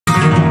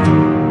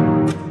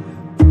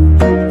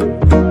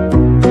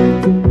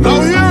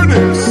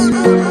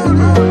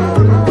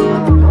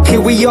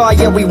star,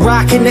 yeah, we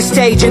rockin' the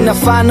stage. In the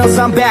finals,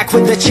 I'm back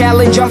with the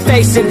challenge I'm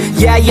facing.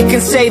 Yeah, you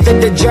can say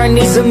that the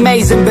journey's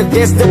amazing, but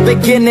this the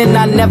beginning,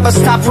 I never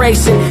stop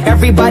racing.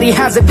 Everybody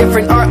has a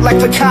different art like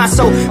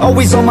Picasso.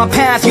 Always on my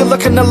path, you're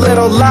looking a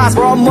little lost,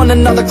 bro, I'm on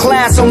another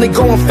class, only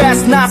going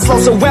fast, not slow.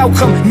 So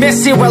welcome,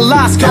 Miss here at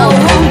Losco. Now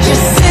won't you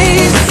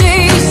say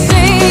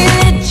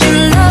that you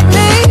love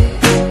me,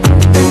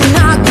 and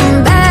I'll come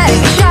back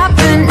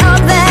shopping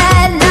up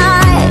that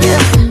night.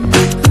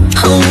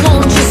 Oh,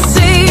 won't you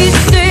say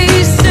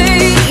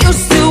you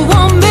still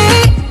want me?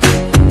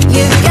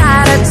 You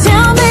gotta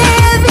tell me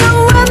if you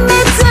want me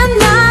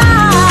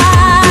tonight.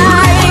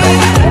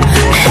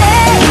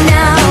 Hey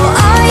now,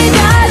 all you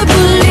gotta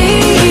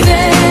believe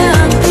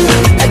in,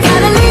 I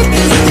gotta leave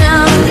this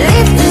town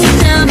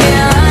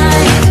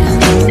behind.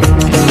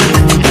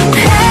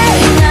 Hey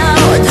now,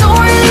 don't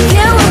really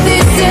care what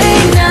they say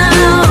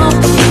now,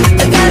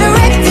 I gotta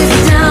wreck this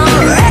town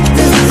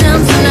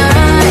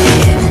tonight.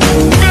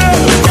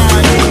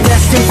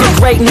 Destined for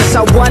greatness,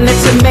 I wanted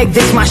to make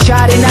this my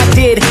shot and I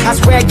did. I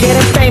swear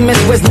getting famous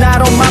was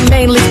not on my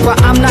main list, but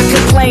I'm not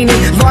complaining,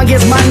 long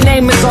as my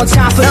name is on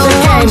top of the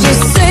Won't game. you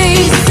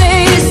say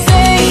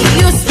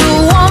you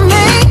still want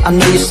me? I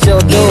know you still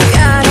do. You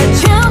gotta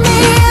tell me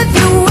if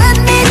you with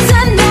me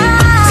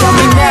tonight. Tell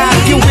me now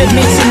if you with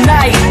me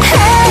tonight.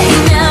 Hey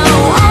now,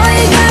 all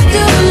you got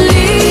to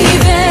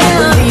believe in,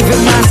 Believe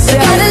in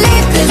myself. gotta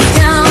leave this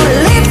town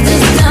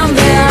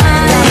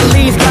behind. Gotta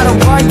leave, gotta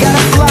run,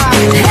 gotta fly.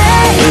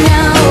 Hey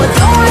now,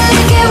 don't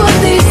really care what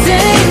they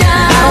say I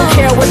now, don't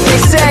care what they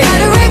say.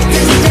 gotta wreck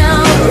this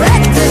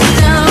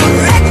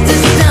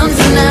town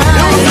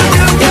tonight.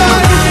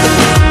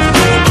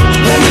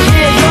 Let me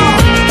hear y'all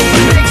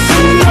make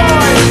some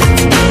noise.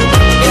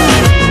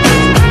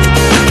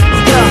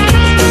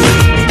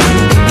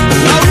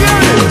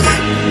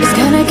 It's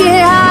gonna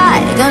get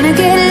hot, gonna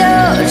get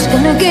low, it's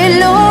gonna get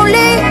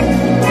lonely.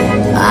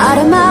 Out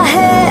of my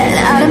head,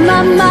 out of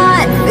my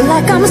mind, feel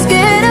like I'm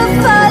scared of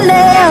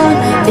falling.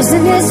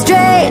 Isn't it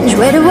strange,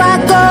 where do I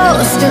go?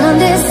 Still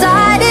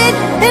undecided,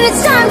 and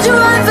it's time to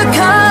run for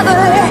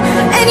cover.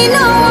 And you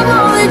know I'm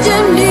all that you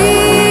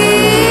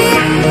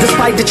need.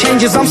 Despite the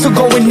changes, I'm still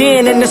going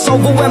in, and this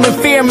overwhelming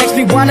fear makes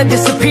me wanna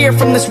disappear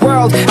from this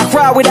world. I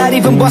cry without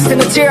even busting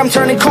a tear. I'm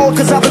turning cold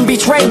cause I've been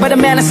betrayed by the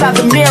man inside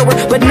the mirror,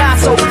 but not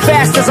so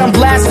fast as I'm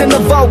blasting the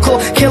vocal.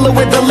 Killer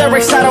with the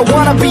lyrics, I don't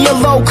wanna be a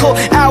local.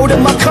 Out of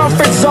my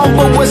comfort zone,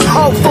 but was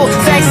hopeful.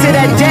 Thanks to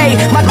that day,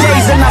 my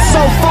days are not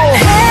so full.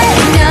 Hey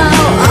now,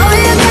 all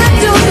you got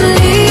to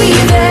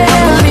believe in, I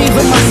believe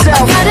in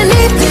myself. gotta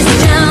leave this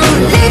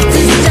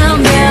town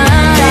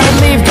behind. Gotta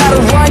leave, gotta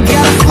run,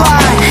 gotta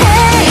fly.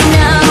 Hey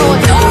now,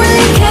 don't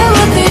really care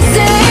what they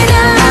say I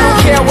now, don't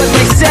care what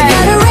they say.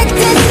 gotta wreck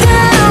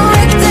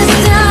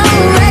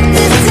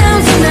this town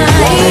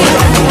tonight.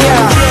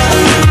 Yeah.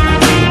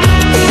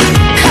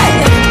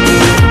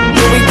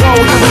 Here we go,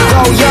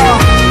 y'all.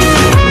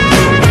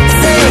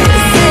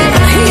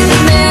 He's the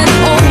man,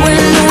 Owen,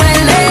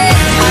 Leuellen.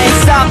 I ain't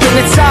stopping,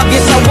 it's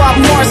obvious I want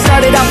more.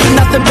 Started out with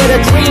nothing but a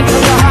dream,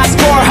 from a high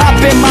score,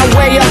 hopping my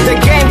way up the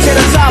game to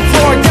the top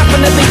floor.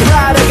 Definitely